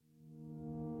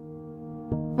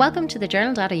Welcome to the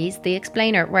Journal.ie's The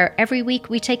Explainer, where every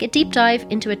week we take a deep dive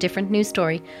into a different news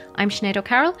story. I'm Sinéad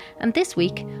O'Carroll, and this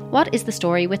week, what is the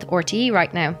story with RTE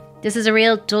right now? This is a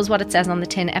real does what it says on the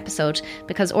tin episode,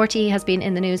 because RTE has been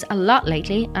in the news a lot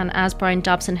lately, and as Brian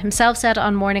Dobson himself said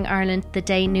on Morning Ireland the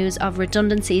day news of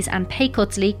redundancies and pay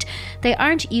cuts leaked, they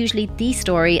aren't usually the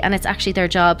story, and it's actually their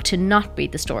job to not be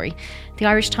the story. The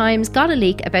Irish Times got a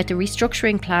leak about the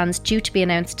restructuring plans due to be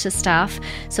announced to staff,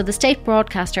 so the state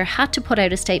broadcaster had to put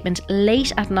out a statement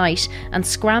late at night and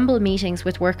scramble meetings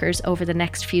with workers over the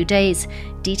next few days.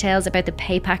 Details about the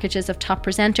pay packages of top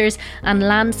presenters and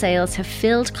land sales have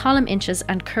filled column inches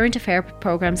and current affair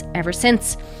programmes ever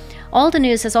since. All the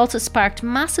news has also sparked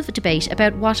massive debate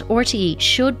about what RTE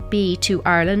should be to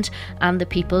Ireland and the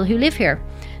people who live here.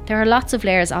 There are lots of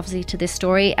layers obviously to this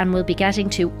story, and we'll be getting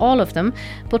to all of them.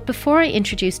 But before I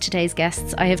introduce today's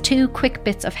guests, I have two quick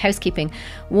bits of housekeeping.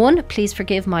 One, please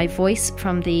forgive my voice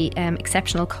from the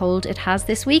exceptional cold it has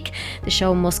this week. The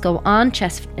show must go on,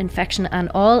 chest infection and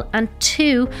all. And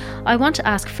two, I want to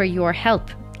ask for your help.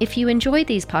 If you enjoy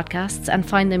these podcasts and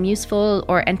find them useful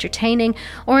or entertaining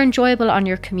or enjoyable on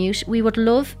your commute, we would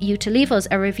love you to leave us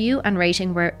a review and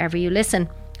rating wherever you listen.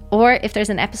 Or if there's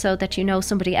an episode that you know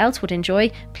somebody else would enjoy,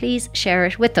 please share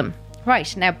it with them.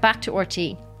 Right, now back to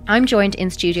RTE. I'm joined in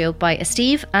studio by a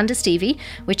Steve and a Stevie,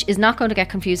 which is not going to get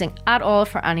confusing at all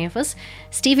for any of us.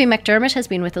 Stevie McDermott has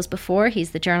been with us before.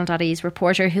 He's the Journal.ie's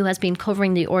reporter who has been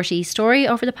covering the RTE story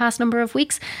over the past number of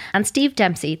weeks. And Steve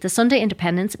Dempsey, the Sunday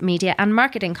Independent's media and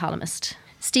marketing columnist.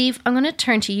 Steve, I'm going to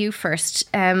turn to you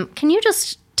first. Can you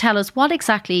just tell us what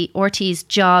exactly RTE's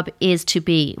job is to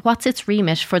be? What's its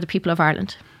remit for the people of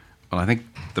Ireland? Well, I think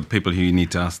the people who you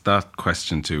need to ask that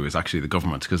question to is actually the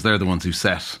government, because they're the ones who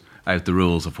set out the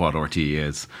rules of what RTE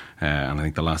is. And I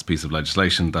think the last piece of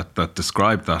legislation that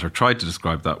described that, or tried to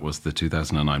describe that, was the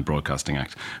 2009 Broadcasting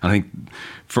Act. And I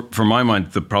think, for my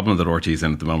mind, the problem that RTE is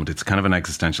in at the moment, it's kind of an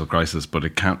existential crisis, but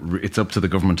it's up to the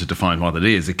government to define what it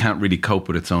is. It can't really cope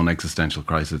with its own existential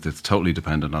crisis. It's totally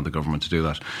dependent on the government to do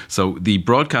that. So the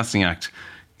Broadcasting Act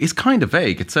is kind of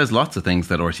vague. It says lots of things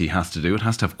that RTE has to do. It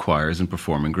has to have choirs and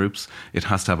performing groups. It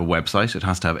has to have a website. It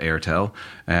has to have Airtel.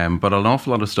 But an awful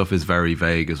lot of stuff is very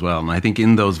vague as well. And I think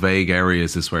in those vague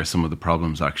areas is where some of the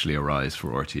problems actually arise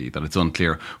for RTE, that it's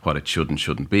unclear what it should and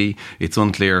shouldn't be. It's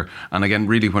unclear. And again,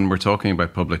 really, when we're talking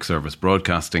about public service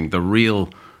broadcasting, the real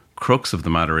crux of the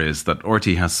matter is that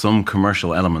RTE has some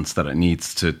commercial elements that it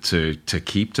needs to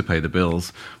keep to pay the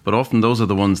bills, but often those are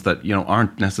the ones that, you know,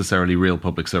 aren't necessarily real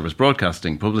public service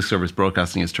broadcasting. Public service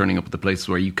broadcasting is turning up at the places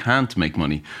where you can't make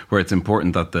money, where it's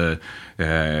important that the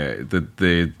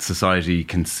society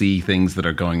can see things that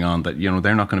are going on that, you know,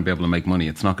 they're not going to be able to make money.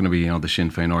 It's not going to be, you know, the Sinn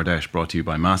Féin Ardèche brought to you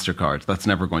by MasterCard. That's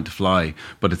never going to fly,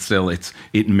 but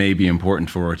it may be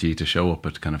important for RTE to show up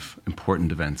at kind of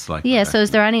important events like that. Yeah, so is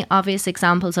there any obvious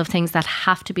examples of things that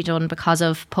have to be done because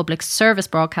of public service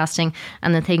broadcasting,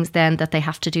 and the things then that they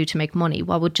have to do to make money?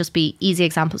 What would just be easy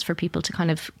examples for people to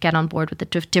kind of get on board with the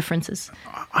differences?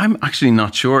 I'm actually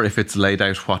not sure if it's laid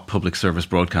out what public service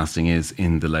broadcasting is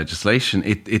in the legislation.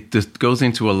 It just goes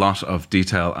into a lot of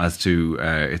detail as to,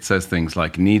 it says things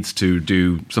like needs to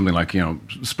do something like, you know,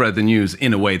 spread the news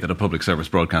in a way that a public service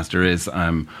broadcaster is.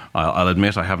 I'll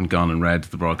admit I haven't gone and read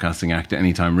the Broadcasting Act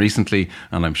anytime recently,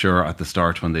 and I'm sure at the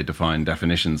start when they define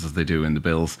definitions as they do in the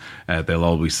bills, they'll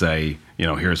always say, you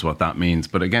know, here's what that means.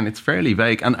 But again, it's fairly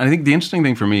vague. And I think the interesting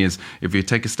thing for me is if you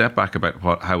take a step back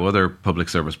about how other public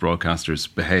service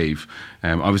broadcasters behave,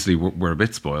 obviously we're a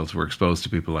bit spoiled. We're exposed to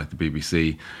people like the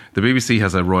BBC. The BBC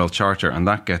has a royal charter, and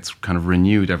that gets kind of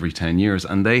renewed every 10 years.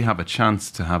 And they have a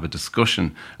chance to have a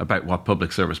discussion about what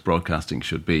public service broadcasting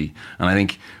should be. And I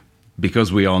think,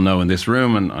 because we all know in this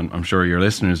room, and I'm sure your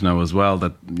listeners know as well,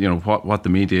 that, you know, what the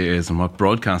media is and what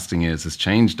broadcasting is has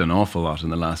changed an awful lot in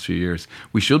the last few years.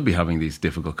 We should be having these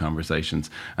difficult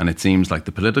conversations, and it seems like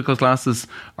the political classes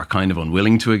are kind of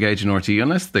unwilling to engage in RTE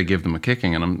unless they give them a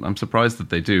kicking, and I'm surprised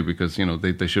that they do, because, you know,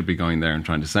 they should be going there and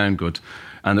trying to sound good.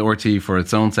 And the RTE, for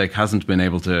its own sake, hasn't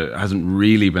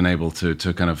really been able to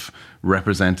kind of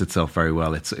represent itself very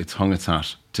well. It's hung its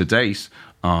hat to date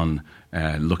on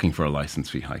looking for a licence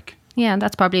fee hike. Yeah, and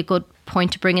that's probably a good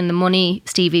point to bring in the money,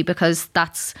 Stevie, because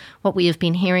that's what we have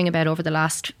been hearing about over the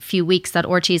last few weeks, that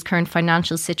RTE's current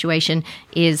financial situation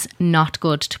is not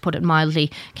good, to put it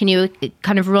mildly. Can you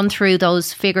kind of run through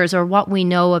those figures, or what we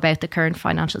know about the current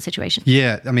financial situation?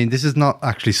 Yeah, I mean, this is not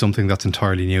actually something that's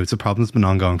entirely new. It's a problem that's been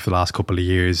ongoing for the last couple of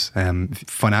years.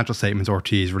 Financial statements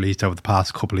RTE's released over the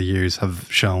past couple of years have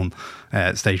shown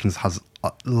stations has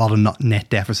a lot of net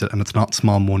deficit, and it's not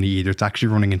small money either. It's actually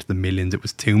running into the millions. It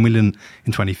was 2 million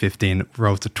in 2015,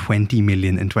 rose to 20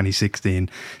 million in 2016,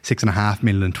 6.5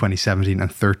 million in 2017,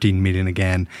 and 13 million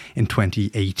again in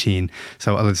 2018.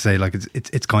 So I would say, like,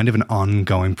 it's kind of an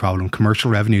ongoing problem. Commercial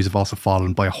revenues have also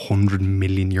fallen by 100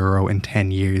 million euro in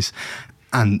 10 years.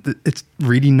 And it's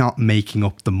really not making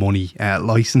up the money.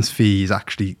 License fees,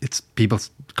 actually, people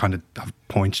kind of have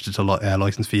pointed to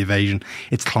license fee evasion.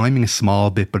 It's climbing a small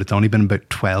bit, but it's only been about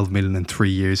 12 million in 3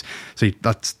 years. So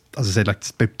that's, as I said, like,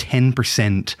 it's about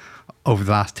 10% over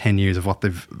the last 10 years of what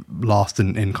they've lost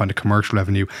in kind of commercial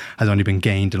revenue has only been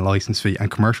gained in license fee. And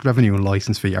commercial revenue and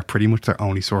license fee are pretty much their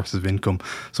only sources of income.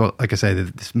 So like I say,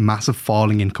 this massive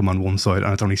falling income on one side,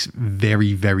 and it's only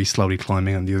very, very slowly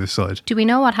climbing on the other side. Do we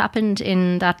know what happened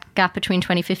in that gap between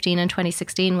 2015 and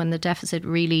 2016 when the deficit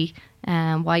really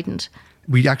widened?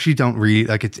 We actually don't really,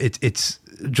 like, it's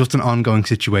just an ongoing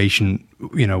situation.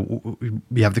 You know,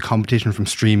 we have the competition from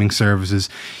streaming services.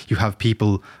 You have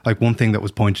people, like, one thing that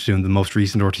was pointed to in the most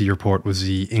recent RT report was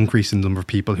the increase in the number of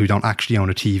people who don't actually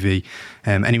own a TV.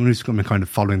 Anyone who's been kind of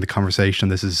following the conversation,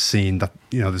 this is seen that,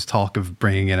 you know, there's talk of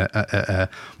bringing in a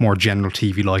more general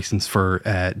TV license for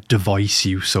device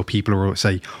use. So people are,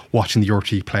 say, watching the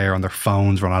RT player on their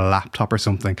phones or on a laptop or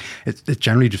something. It's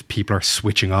generally just people are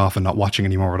switching off and not watching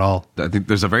anymore at all. I think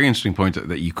there's a very interesting point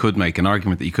that you could make, an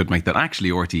argument that you could make, that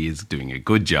actually RT is doing a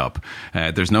good job.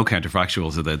 There's no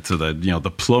counterfactual to the you know,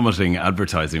 the plummeting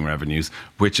advertising revenues,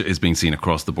 which is being seen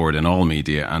across the board in all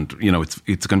media, and, you know, it's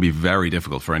going to be very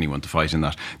difficult for anyone to fight in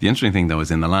that. The interesting thing, though,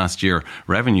 is in the last year,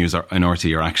 revenues in RT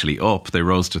are actually up. They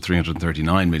rose to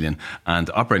 339 million, and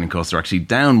operating costs are actually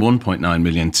down 1.9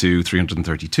 million to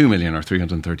 332 million or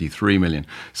 333 million.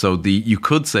 So you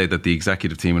could say that the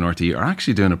executive team in RT are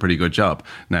actually doing a pretty good job.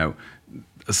 Now,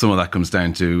 some of that comes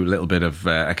down to a little bit of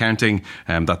accounting,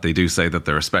 that they do say that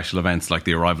there are special events like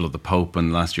the arrival of the Pope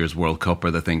and last year's World Cup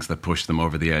are the things that pushed them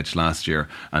over the edge last year.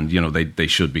 And, you know, they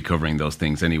should be covering those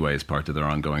things anyway as part of their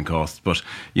ongoing costs. But,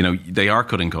 you know, they are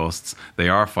cutting costs. They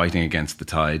are fighting against the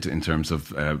tide in terms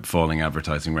of falling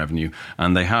advertising revenue.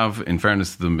 And they have, in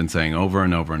fairness to them, been saying over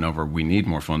and over and over, we need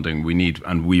more funding.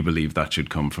 And we believe that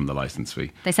should come from the licence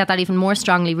fee. They said that even more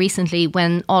strongly recently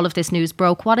when all of this news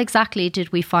broke. What exactly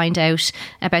did we find out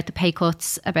about the pay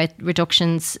cuts, about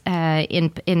reductions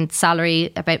in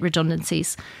salary, about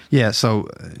redundancies? Yeah, so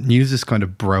news is kind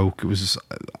of broke. It was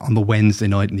on the Wednesday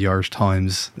night in the Irish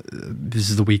Times. This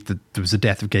is the week that there was the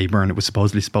death of Gay Byrne. It was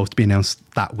supposedly supposed to be announced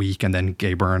that week, and then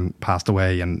Gay Byrne passed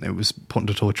away, and it was put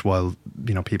into touch while,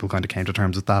 you know, people kind of came to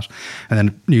terms with that. And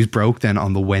then news broke then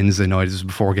on the Wednesday night, this was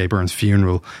before Gay Byrne's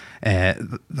funeral,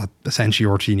 that essentially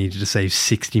RT needed to save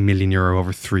 60 million euro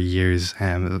over 3 years.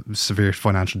 Severe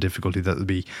financial difficulty, that would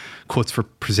be cuts for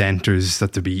presenters,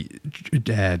 that there'd be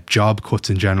job cuts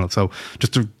in general. So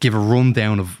just to give a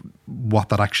rundown of what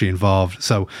that actually involved.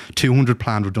 So 200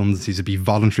 planned redundancies would be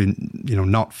voluntary, you know,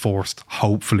 not forced,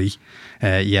 hopefully.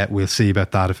 We'll see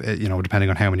about that, if, you know, depending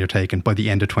on how many you're taking, by the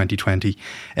end of 2020.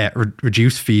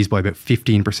 Reduce fees by about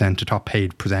 15% to top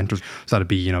paid presenters. So that'd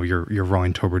be, you know, your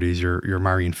Ryan Tubertys, your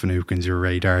Marion Finukins, your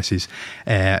Ray Darcy's.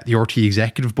 The RT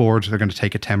Executive Board, they're going to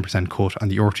take a 10% cut, and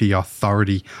the RT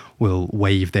Authority will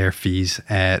waive their fees.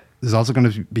 There's also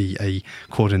going to be a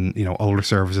cut in, you know, older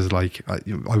services. Like,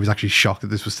 I was actually shocked that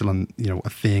this was still on, you know, a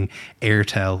thing,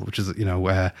 Airtel, which is, you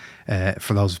know,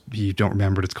 for those of you who don't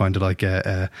remember, it's kind of like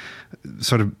a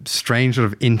sort of strange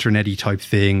sort of internet-y type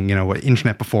thing, you know,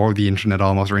 internet before the internet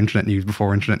almost, or internet news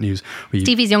before internet news.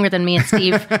 Stevie's younger than me and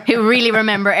Steve, who really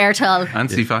remember Airtel. And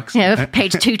CFAX. You know,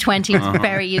 page 220 was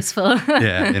very useful.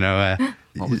 Yeah, you know.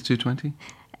 What was 220?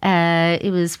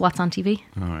 It was What's on TV.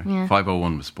 All right. Yeah.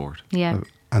 501 was sport. Yeah.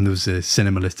 And there was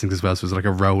cinema listings as well. So it was like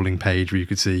a rolling page where you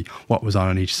could see what was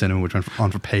on each cinema, which went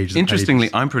on for pages. Interestingly,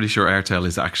 and pages. I'm pretty sure Airtel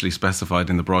is actually specified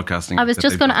in the broadcasting. I was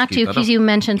just going to ask you, because you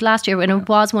mentioned last year when it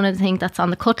was one of the things that's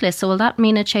on the cut list. So will that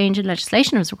mean a change in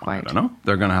legislation was required? I don't know.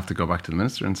 They're going to have to go back to the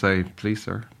minister and say, please,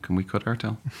 sir, can we cut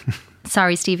Airtel?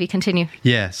 Sorry, Stevie, continue.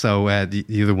 Yeah, so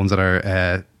the other ones that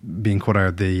are being cut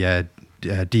are the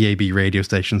DAB radio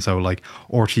stations, so like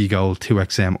RT Gold,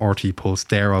 2XM, RT Pulse,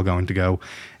 they're all going to go.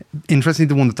 Interestingly,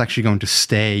 the one that's actually going to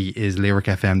stay is Lyric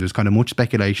FM. There's kind of much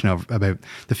speculation about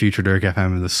the future of Lyric FM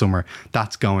in the summer.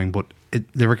 That's going, but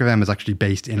Lyric FM is actually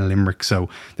based in Limerick, so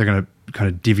they're going to kind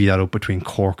of divvy that up between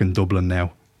Cork and Dublin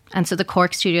now. And so the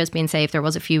Cork studio has been saved. There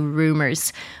was a few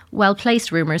rumours,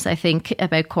 well-placed rumours, I think,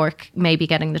 about Cork maybe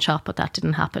getting the chop, but that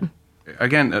didn't happen.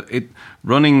 again,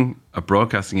 running a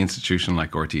broadcasting institution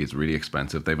like RT is really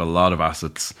expensive. They have a lot of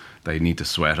assets. They need to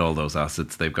sweat all those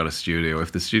assets. They've got a studio.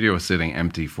 If the studio is sitting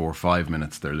empty for 5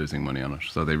 minutes, they're losing money on it.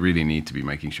 So they really need to be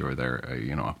making sure they're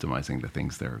optimizing the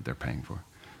things they're paying for.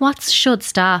 What should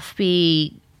staff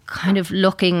be kind of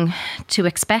looking to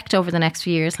expect over the next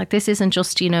few years? Like, this isn't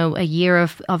just, a year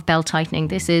of belt tightening.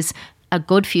 This is a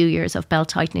good few years of belt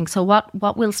tightening. So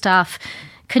what will staff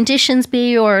conditions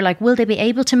be, or like, will they be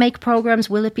able to make programs?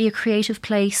 Will it be a creative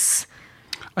place?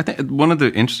 I think one of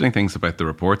the interesting things about the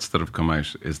reports that have come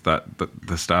out is that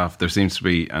the staff, there seems to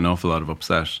be an awful lot of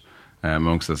upset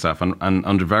amongst the staff, and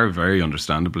under very, very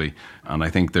understandably. And I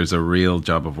think there's a real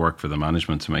job of work for the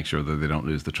management to make sure that they don't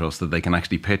lose the trust, that they can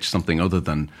actually pitch something other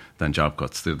than job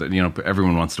cuts.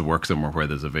 Everyone wants to work somewhere where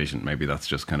there's a vision. Maybe that's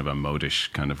just kind of a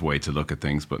modish kind of way to look at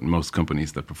things, but most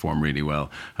companies that perform really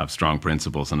well have strong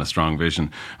principles and a strong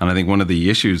vision. And I think one of the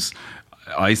issues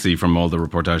I see from all the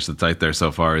reportage that's out there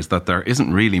so far is that there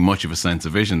isn't really much of a sense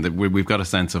of vision. That we've got a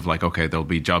sense of like, okay, there'll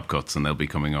be job cuts and they'll be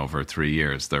coming over 3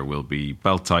 years. There will be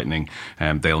belt tightening,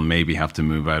 and they'll maybe have to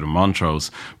move out of Montrose.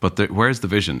 But where's the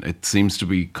vision? It seems to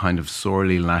be kind of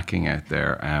sorely lacking out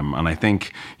there. And I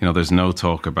think, there's no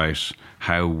talk about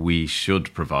how we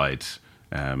should provide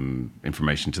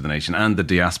information to the nation and the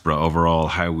diaspora overall,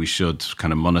 how we should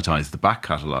kind of monetize the back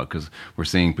catalogue, because we're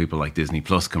seeing people like Disney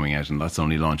Plus coming out, and that's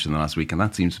only launched in the last week, and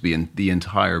that seems to be in the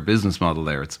entire business model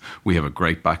there. We have a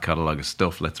great back catalogue of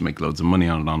stuff, let's make loads of money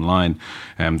on it online.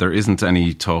 There isn't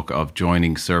any talk of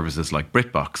joining services like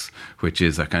BritBox, which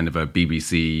is a kind of a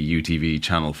BBC, UTV,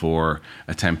 Channel 4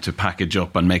 attempt to package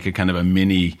up and make a kind of a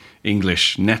mini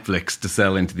English Netflix to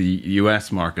sell into the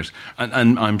US market.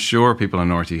 And I'm sure people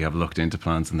in RT have looked into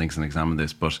plans and things and examined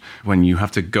this, but when you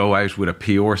have to go out with a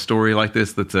PR story like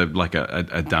this, that's a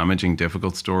damaging,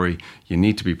 difficult story, you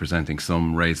need to be presenting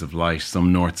some rays of light,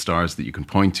 some North Stars that you can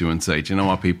point to and say, do you know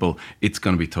what, people, it's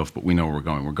going to be tough, but we know where we're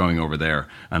going. We're going over there,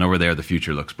 and over there the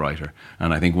future looks brighter.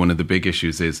 And I think one of the big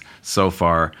issues is so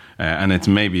far, and it's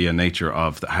maybe a nature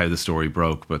of how the story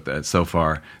broke, but so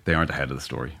far they aren't ahead of the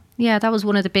story. Yeah, that was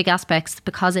one of the big aspects.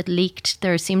 Because it leaked,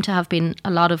 there seemed to have been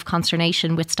a lot of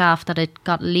consternation with staff that it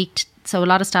got leaked. So a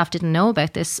lot of staff didn't know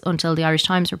about this until the Irish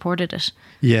Times reported it.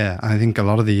 Yeah, I think a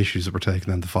lot of the issues that were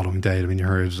taken on the following day, I mean, you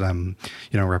heard,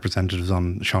 representatives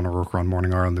on Sean O'Rourke on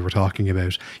Morning Ireland, they were talking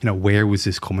about, where was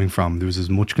this coming from? There was as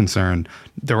much concern.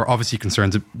 There were obviously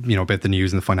concerns, about the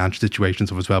news and the financial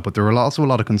situations as well, but there were also a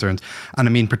lot of concerns. And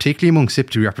I mean, particularly among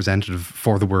SIPTU representative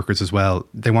for the workers as well,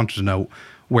 they wanted to know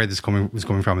where this was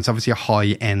coming from. It's obviously a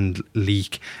high-end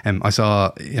leak. I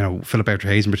saw, Philip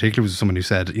Boucher-Hayes in particular was someone who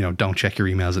said, don't check your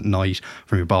emails at night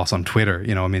from your boss on Twitter.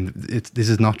 This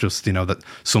is not just, that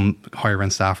some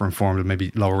higher-end staff were informed and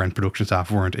maybe lower-end production staff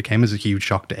weren't. It came as a huge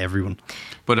shock to everyone.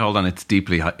 But hold on, it's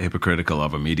deeply hypocritical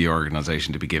of a media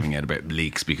organisation to be getting out about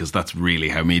leaks, because that's really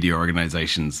how media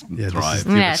organisations thrive. This is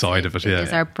the other side of it. It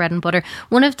is our bread and butter.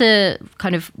 One of the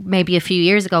kind of maybe a few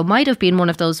years ago might have been one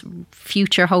of those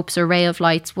future hopes or ray of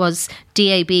light was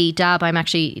DAB. I'm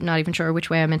actually not even sure which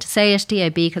way I meant to say it.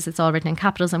 DAB, because it's all written in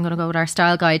capitals. I'm going to go with our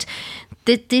style guide.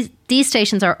 These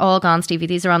stations are all gone, Stevie.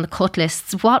 These are on the cut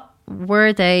lists. What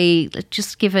were they?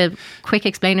 Just give a quick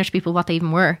explainer to people what they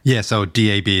even were. Yeah, so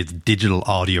DAB is digital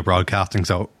audio broadcasting.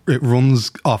 So it runs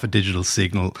off a digital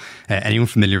signal. Anyone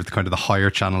familiar with kind of the higher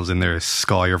channels in their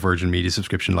Sky or Virgin Media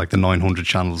subscription, like the 900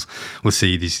 channels, will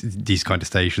see these kind of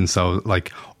stations. So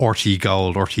like RT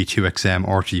Gold, RT2XM,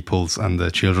 RT Pulse, and the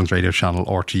children's radio channel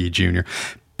RT Junior.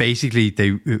 Basically,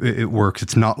 it works.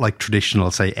 It's not like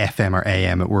traditional, say, FM or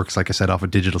AM. It works, like I said, off a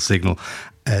digital signal.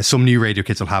 Some new radio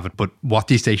kits will have it, but what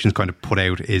these stations kind of put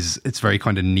out is it's very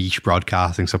kind of niche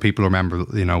broadcasting. So people remember,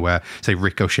 say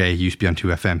Rick O'Shea, he used to be on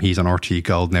 2FM, he's on RT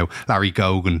Gold now. Larry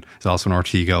Gogan is also on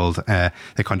RT Gold.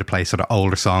 They kind of play sort of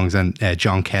older songs, and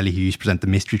John Kelly, who used to present the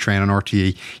Mystery Train on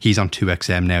RTE, he's on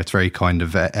 2XM now. It's very kind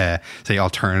of say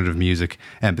alternative music.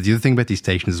 But the other thing about these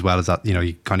stations as well is that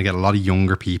you kind of get a lot of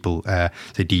younger people, say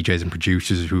DJs and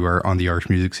producers who are on the Irish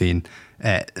music scene.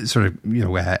 It's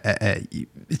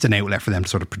an outlet for them to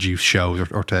sort of produce shows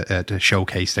or to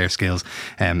showcase their skills.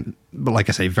 But like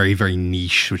I say, very, very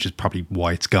niche, which is probably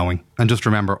why it's going. And just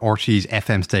remember, RT's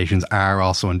FM stations are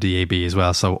also on DAB as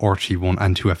well. So RT1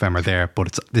 and 2FM are there, but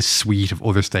it's this suite of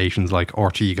other stations like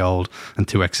RT Gold and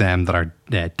 2XM that are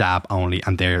DAB only,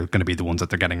 and they're going to be the ones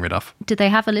that they're getting rid of. Did they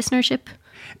have a listenership?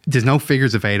 There's no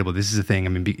figures available. This is the thing. I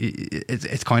mean,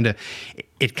 it's kind of,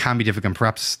 it can be difficult.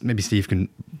 Perhaps maybe Steve can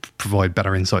provide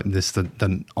better insight in this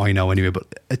than I know anyway, but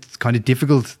it's kind of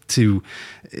difficult to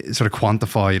sort of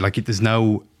quantify. Like, there's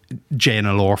no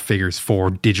JNLR figures for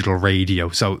digital radio.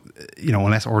 So,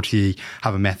 unless RTE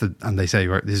have a method and they say,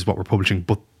 right, this is what we're publishing,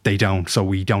 but they don't, so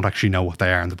we don't actually know what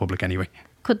they are in the public anyway.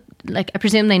 I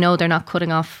presume they know they're not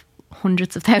cutting off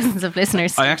hundreds of thousands of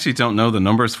listeners. I actually don't know the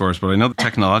numbers for us, but I know the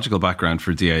technological background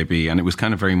for DAB, and it was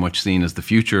kind of very much seen as the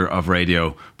future of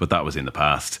radio, but that was in the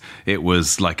past. It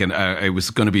was like it was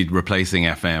going to be replacing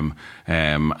FM,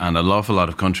 and an awful lot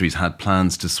of countries had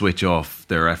plans to switch off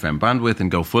their FM bandwidth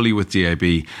and go fully with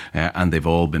DAB, and they've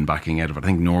all been backing out of it. I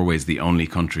think Norway's the only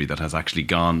country that has actually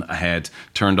gone ahead,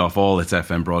 turned off all its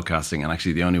FM broadcasting, and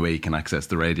actually the only way you can access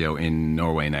the radio in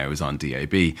Norway now is on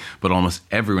DAB, but almost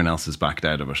everyone else has backed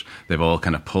out of it. They've all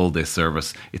kind of pulled this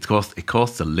service. It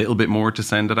costs a little bit more to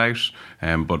send it out,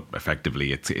 but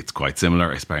effectively it's quite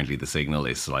similar. Apparently the signal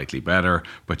is slightly better,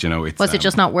 but was it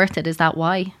just not worth it? Is that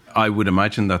why? I would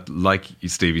imagine that, like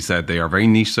Stevie said, they are very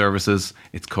niche services.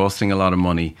 It's costing a lot of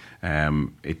money.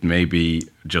 It may be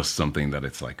just something that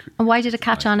it's like. And why did it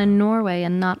catch on in Norway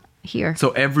and not here? So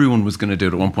everyone was going to do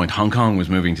it at one point. Hong Kong was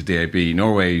moving to DAB,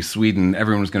 Norway, Sweden,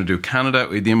 everyone was going to do Canada.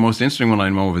 The most interesting one I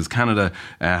know of is Canada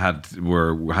had a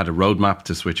roadmap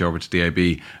to switch over to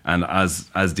DAB, and as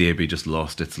DAB just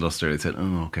lost its luster, they said,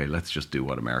 oh, okay, let's just do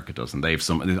what America does. And they've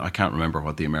I can't remember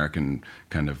what the American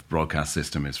kind of broadcast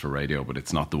system is for radio, but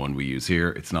it's not the one we use here.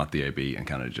 It's not DAB, and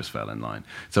Canada just fell in line.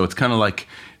 So it's kind of like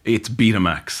it's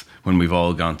Betamax when we've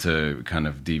all gone to kind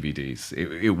of DVDs.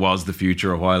 It was the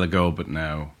future a while ago, but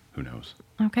now who knows?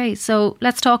 Okay, so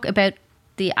let's talk about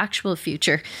the actual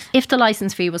future. If the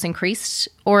licence fee was increased,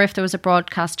 or if there was a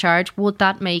broadcast charge, would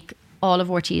that make all of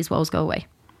RTE's woes go away?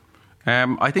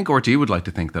 I think RTE would like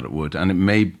to think that it would, and it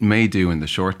may do in the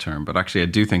short term. But actually, I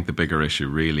do think the bigger issue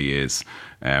really is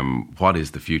what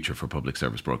is the future for public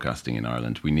service broadcasting in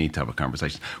Ireland? We need to have a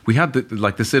conversation. We had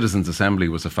the Citizens' Assembly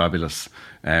was a fabulous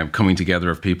coming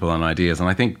together of people and ideas, and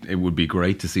I think it would be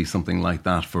great to see something like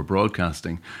that for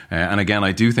broadcasting. And again,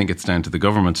 I do think it's down to the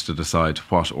government to decide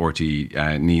what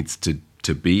RTE needs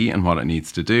to be and what it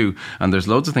needs to do. And there's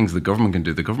loads of things the government can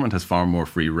do. The government has far more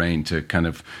free rein to kind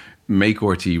of make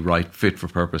RTE fit for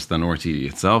purpose than RTE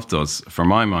itself does, for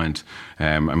my mind.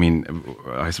 I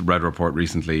read a report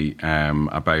recently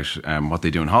about what they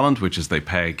do in Holland, which is they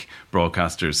peg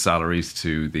broadcasters' salaries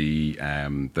to the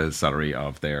salary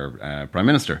of their Prime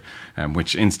Minister,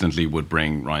 which instantly would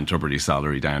bring Ryan Tubridy's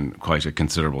salary down quite a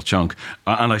considerable chunk.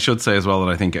 And I should say as well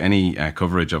that I think any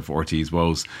coverage of RTE's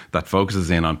woes that focuses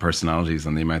in on personalities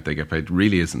and the amount they get paid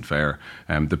really isn't fair.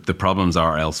 The problems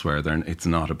are elsewhere. It's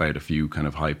not about a few kind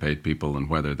of high-paid people and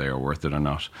whether they are worth it or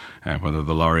not, whether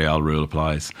the L'Oreal rule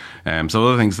applies. So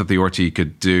other things that the RTE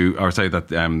could do, or say that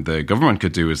the government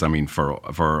could do is,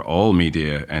 for all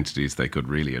media entities, they could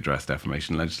really address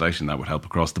defamation legislation. That would help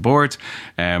across the board.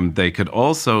 They could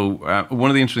also,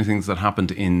 one of the interesting things that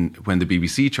happened when the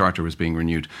BBC Charter was being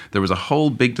renewed, there was a whole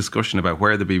big discussion about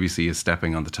where the BBC is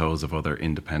stepping on the toes of other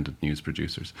independent news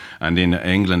producers. And in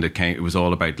England, it was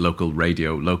all about local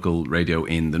radio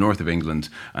in the north of England,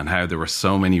 and how there were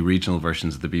so many regional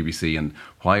versions of the BBC, and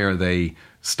why are they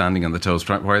standing on the toes?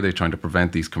 Why are they trying to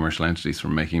prevent these commercial entities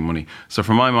from making money? So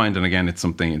for my mind, and again, it's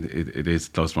something, it is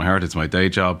close to my heart, it's my day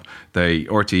job,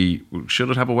 RTE should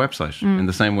have a website in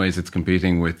the same ways it's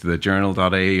competing with the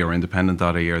Journal.ie or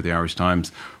Independent.ie or the Irish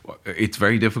Times. It's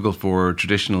very difficult for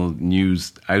traditional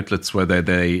news outlets, whether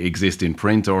they exist in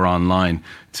print or online,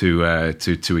 to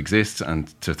exist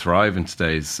and to thrive in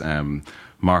today's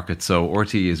market. So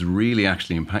RTE is really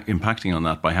actually impacting on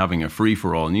that by having a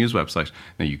free-for-all news website.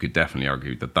 Now, you could definitely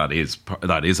argue that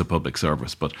is a public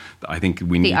service, but I think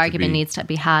the argument needs to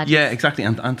be had. Yeah, exactly,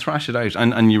 and thrash it out.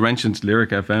 And you mentioned Lyric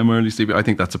FM earlier, Stevie. I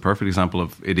think that's a perfect example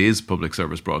of it is public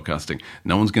service broadcasting.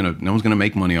 No one's gonna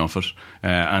make money off it.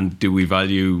 And do we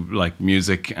value like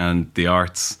music and the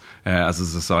arts as a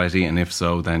society? And if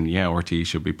so, then yeah, RTE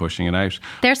should be pushing it out.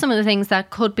 There's some of the things that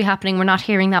could be happening. We're not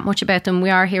hearing that much about them. We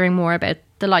are hearing more about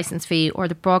the licence fee or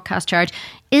the broadcast charge.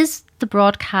 Is the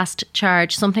broadcast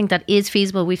charge something that is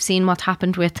feasible? We've seen what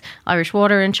happened with Irish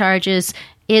Water and charges.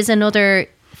 Is another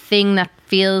thing that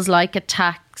feels like a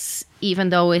tax, even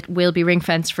though it will be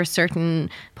ring-fenced for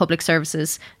certain public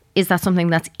services. Is that something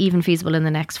that's even feasible in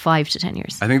the next 5 to 10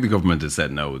 years? I think the government has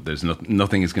said no. There's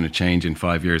nothing is going to change in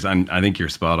 5 years. And I think you're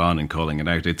spot on in calling it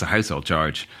out. It's a household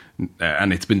charge.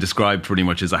 And it's been described pretty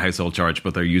much as a household charge,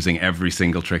 but they're using every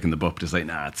single trick in the book to say,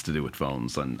 it's to do with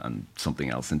phones and something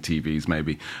else in TVs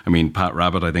maybe. I mean, Pat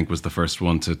Rabbit, I think, was the first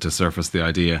one to surface the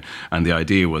idea. And the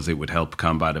idea was it would help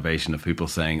combat evasion of people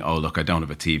saying, oh, look, I don't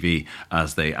have a TV,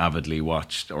 as they avidly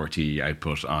watched RTE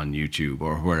output on YouTube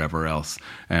or wherever else.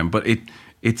 But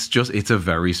it's a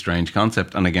very strange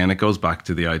concept. And again, it goes back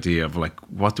to the idea of like,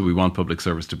 what do we want public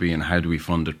service to be and how do we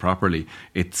fund it properly?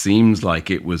 It seems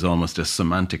like it was almost a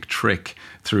semantic trick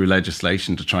through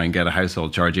legislation to try and get a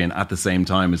household charge in at the same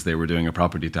time as they were doing a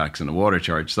property tax and a water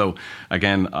charge. So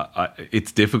again,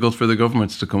 it's difficult for the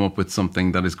governments to come up with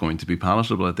something that is going to be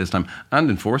palatable at this time and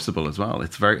enforceable as well.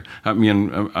 It's very, I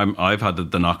mean, I've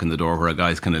had the knock on the door where a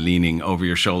guy's kind of leaning over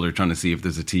your shoulder trying to see if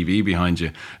there's a TV behind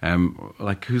you.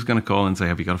 Like, who's going to call and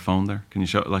say, have you got a phone there? Can you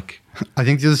show it? Like, I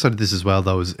think the other side of this as well,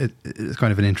 though, is it's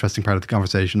kind of an interesting part of the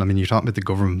conversation. I mean, you're talking about the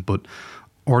government, but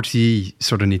RTE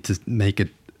sort of need to make it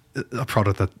a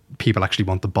product that people actually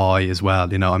want to buy as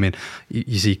well. You know, I mean,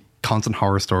 you see constant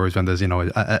horror stories when there's, you know,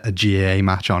 a GAA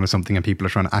match on or something and people are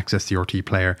trying to access the RTE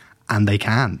player and they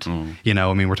can't. You know,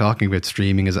 I mean, we're talking about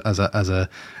streaming as a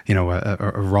you know,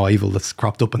 a rival that's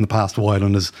cropped up in the past while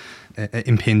and is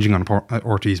impinging on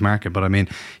RTE's market. But I mean,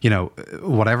 you know,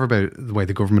 whatever about the way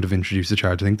the government have introduced the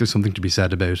charge, I think there's something to be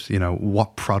said about, you know,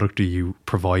 what product are you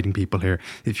providing people here?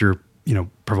 If you're, you know,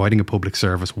 providing a public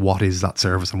service, what is that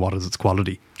service and what is its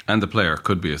quality? And the player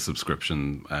could be a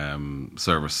subscription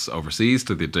service overseas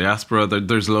to the diaspora.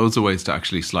 There's loads of ways to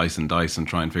actually slice and dice and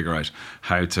try and figure out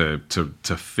how to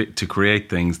create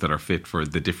things that are fit for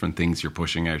the different things you're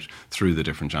pushing out through the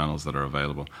different channels that are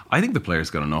available. I think the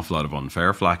player's got an awful lot of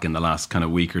unfair flack in the last kind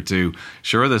of week or two.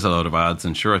 Sure, there's a lot of ads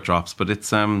and sure it drops, but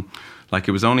it's like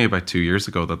it was only about 2 years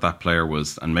ago that player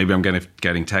was, and maybe I'm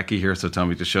getting techie here, so tell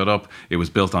me to shut up. It was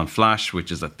built on Flash,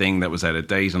 which is a thing that was out of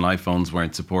date, and iPhones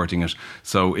weren't supporting it.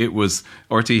 So it was,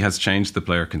 RTE has changed the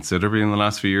player considerably in the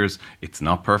last few years. It's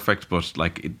not perfect, but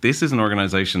like this is an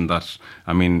organisation that,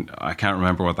 I mean, I can't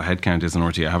remember what the headcount is in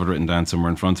RTE. I have it written down somewhere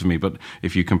in front of me, but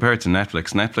if you compare it to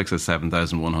Netflix has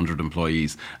 7,100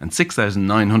 employees, and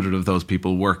 6,900 of those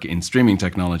people work in streaming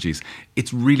technologies.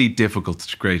 It's really difficult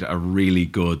to create a really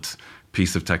good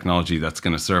piece of technology that's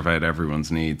going to serve out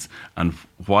everyone's needs. And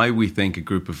why we think a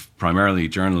group of primarily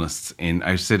journalists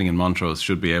sitting in Montrose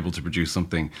should be able to produce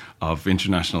something of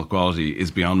international quality is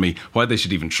beyond me. Why they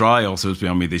should even try also is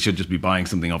beyond me. They should just be buying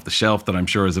something off the shelf that I'm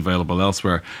sure is available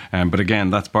elsewhere. But again,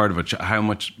 that's part of it. How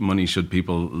much money should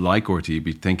people like RTE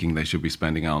be thinking they should be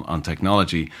spending on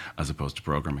technology as opposed to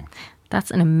programming?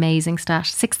 That's an amazing stat.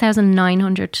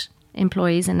 6,900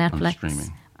 employees in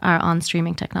Netflix are on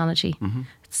streaming technology. Mm-hmm.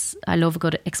 I love a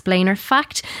good explainer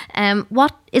fact.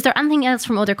 What is there anything else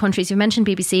from other countries? You mentioned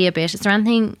BBC a bit. Is there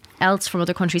anything else from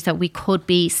other countries that we could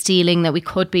be stealing, that we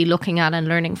could be looking at and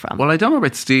learning from? Well, I don't know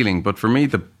about stealing, but for me,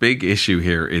 the big issue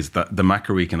here is that the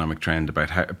macroeconomic trend about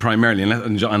how, primarily, and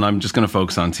I'm just going to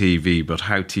focus on TV, but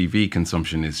how TV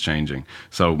consumption is changing.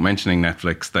 So mentioning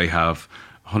Netflix, they have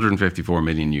 154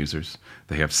 million users.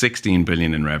 They have 16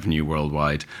 billion in revenue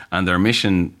worldwide, and their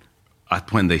mission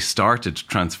when they started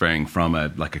transferring from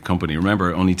a company.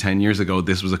 Remember, only 10 years ago,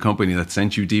 this was a company that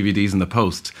sent you DVDs in the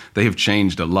post. They have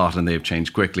changed a lot and they have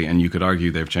changed quickly. And you could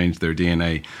argue they've changed their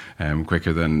DNA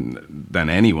quicker than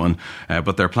anyone.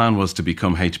 But their plan was to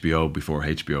become HBO before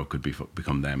HBO could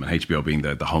become them. And HBO being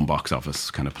the home box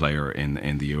office kind of player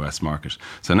in the US market.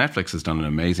 So Netflix has done an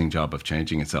amazing job of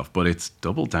changing itself, but it's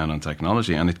doubled down on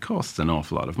technology and it costs an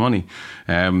awful lot of money.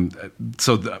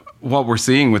 What we're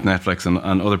seeing with Netflix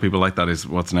and other people like that is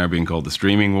what's now being called the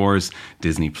streaming wars.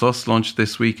 Disney Plus launched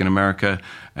this week in America.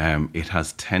 It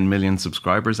has 10 million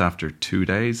subscribers after 2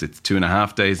 days. It's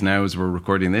 2.5 days now as we're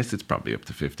recording this. It's probably up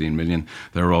to 15 million.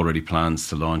 There are already plans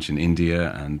to launch in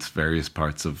India and various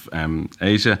parts of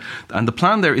Asia. And the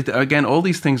plan there, again, all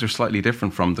these things are slightly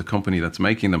different from the company that's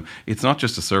making them. It's not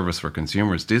just a service for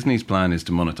consumers. Disney's plan is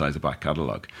to monetize a back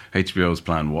catalogue.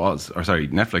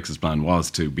 Netflix's plan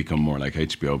was to become more like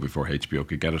HBO before HBO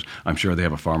could get it. I'm sure they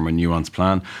have a far more nuanced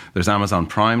plan. There's Amazon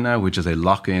Prime now, which is a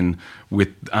lock-in with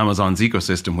Amazon's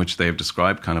ecosystem, which they've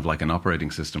described kind of like an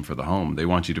operating system for the home. They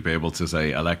want you to be able to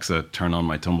say, Alexa, turn on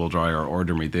my tumble dryer,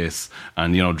 order me this,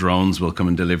 and drones will come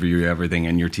and deliver you everything,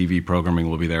 and your TV programming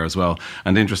will be there as well.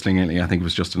 And interestingly, I think it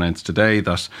was just announced today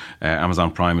that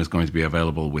Amazon Prime is going to be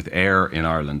available with Air in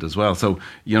Ireland as well. So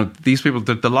these people,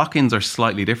 the lock-ins are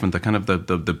slightly different. The kind of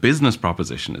the business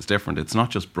proposition is different. It's not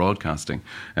just broadcasting.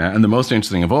 And the most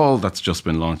interesting of all that's just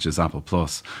been launched is Apple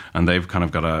Plus, and they've kind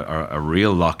of got a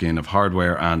real lock-in of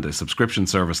hardware and a subscription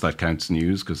service that counts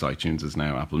news, because iTunes is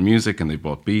now Apple Music and they've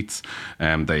bought Beats.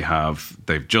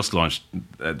 They've just launched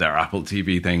their Apple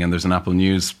TV thing, and there's an Apple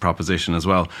News proposition as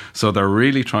well. So they're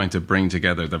really trying to bring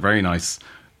together the very nice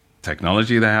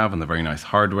technology they have and the very nice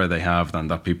hardware they have and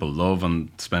that people love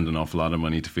and spend an awful lot of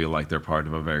money to feel like they're part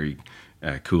of a very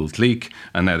cool clique.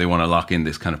 And now they want to lock in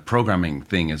this kind of programming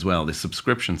thing as well, this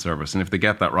subscription service. And if they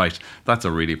get that right, that's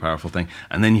a really powerful thing.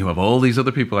 And then you have all these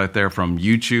other people out there, from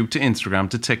YouTube to Instagram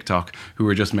to TikTok, who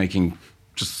are just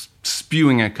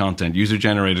spewing out content,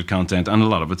 user-generated content, and a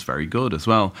lot of it's very good as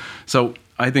well. So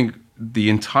I think the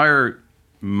entire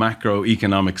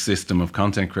macroeconomic system of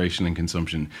content creation and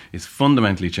consumption is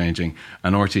fundamentally changing,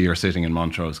 and RTE are sitting in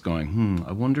Montrose going,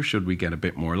 I wonder, should we get a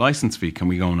bit more licence fee? Can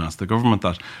we go and ask the government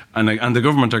that? And the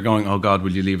government are going, oh God,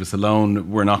 will you leave us alone?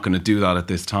 We're not going to do that at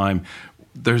this time.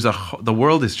 The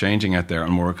world is changing out there,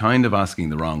 and we're kind of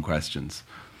asking the wrong questions.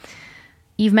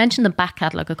 You've mentioned the back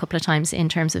catalogue a couple of times in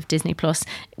terms of Disney Plus.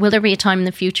 Will there be a time in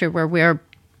the future where we're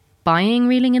buying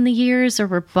Reeling in the Years, or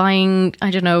we're buying, I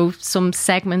don't know, some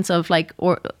segments of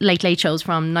or late shows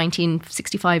from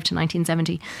 1965 to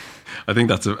 1970? I think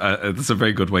that's a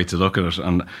very good way to look at it.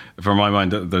 And for my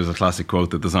mind, there's a classic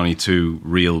quote that there's only two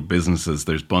real businesses.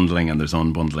 There's bundling and there's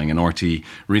unbundling. And RTE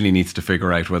really needs to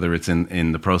figure out whether it's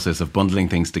in the process of bundling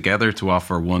things together to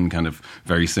offer one kind of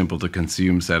very simple to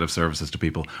consume set of services to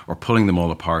people, or pulling them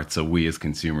all apart so we as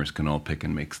consumers can all pick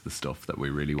and mix the stuff that we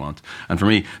really want. And for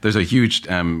me, there's a huge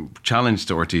challenge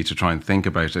to RTE to try and think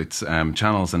about its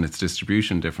channels and its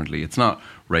distribution differently. It's not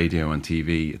radio and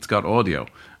TV, it's got audio.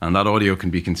 And that audio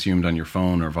can be consumed on your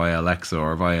phone or via Alexa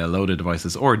or via loaded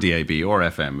devices or DAB or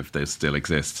FM if this still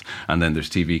exists. And then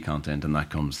there's TV content, and that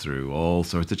comes through all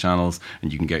sorts of channels.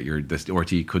 And you can get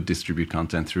RTE could distribute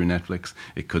content through Netflix.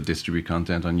 It could distribute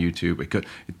content on YouTube.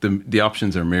 The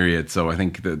options are myriad. So I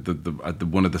think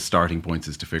one of the starting points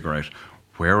is to figure out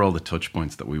where are all the touch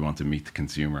points that we want to meet the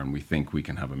consumer, and we think we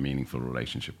can have a meaningful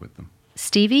relationship with them.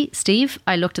 Steve,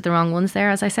 I looked at the wrong ones there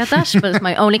as I said that, but it's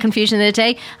my only confusion of the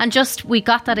day. And we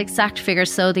got that exact figure.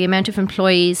 So the amount of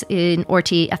employees in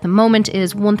RTE at the moment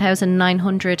is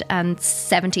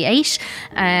 1,978.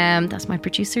 That's my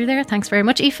producer there. Thanks very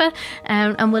much, Aoife.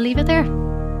 And we'll leave it there.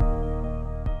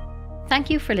 Thank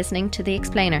you for listening to The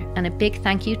Explainer, and a big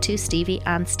thank you to Stevie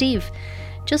and Steve.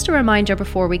 Just a reminder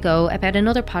before we go about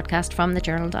another podcast from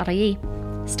thejournal.ie.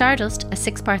 Stardust, a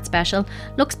 6-part special,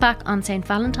 looks back on St.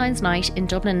 Valentine's Night in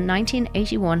Dublin in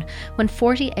 1981, when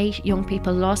 48 young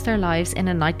people lost their lives in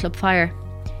a nightclub fire.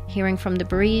 Hearing from the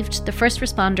bereaved, the first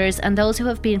responders, and those who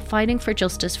have been fighting for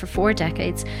justice for 4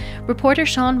 decades, reporter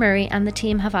Sean Murray and the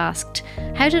team have asked,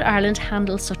 how did Ireland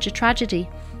handle such a tragedy?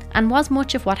 And was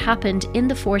much of what happened in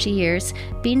the 40 years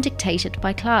being dictated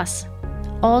by class?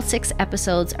 All 6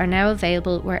 episodes are now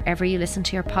available wherever you listen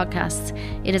to your podcasts.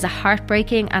 It is a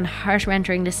heartbreaking and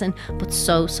heart-rending listen, but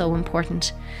so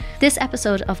important. This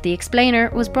episode of The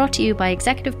Explainer was brought to you by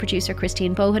executive producer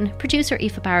Christine Bohan, producer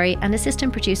Aoife Barry, and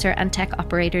assistant producer and tech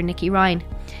operator Nikki Ryan.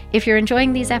 If you're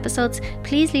enjoying these episodes,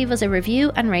 please leave us a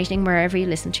review and rating wherever you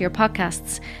listen to your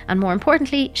podcasts. And more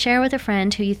importantly, share with a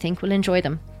friend who you think will enjoy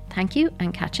them. Thank you,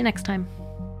 and catch you next time.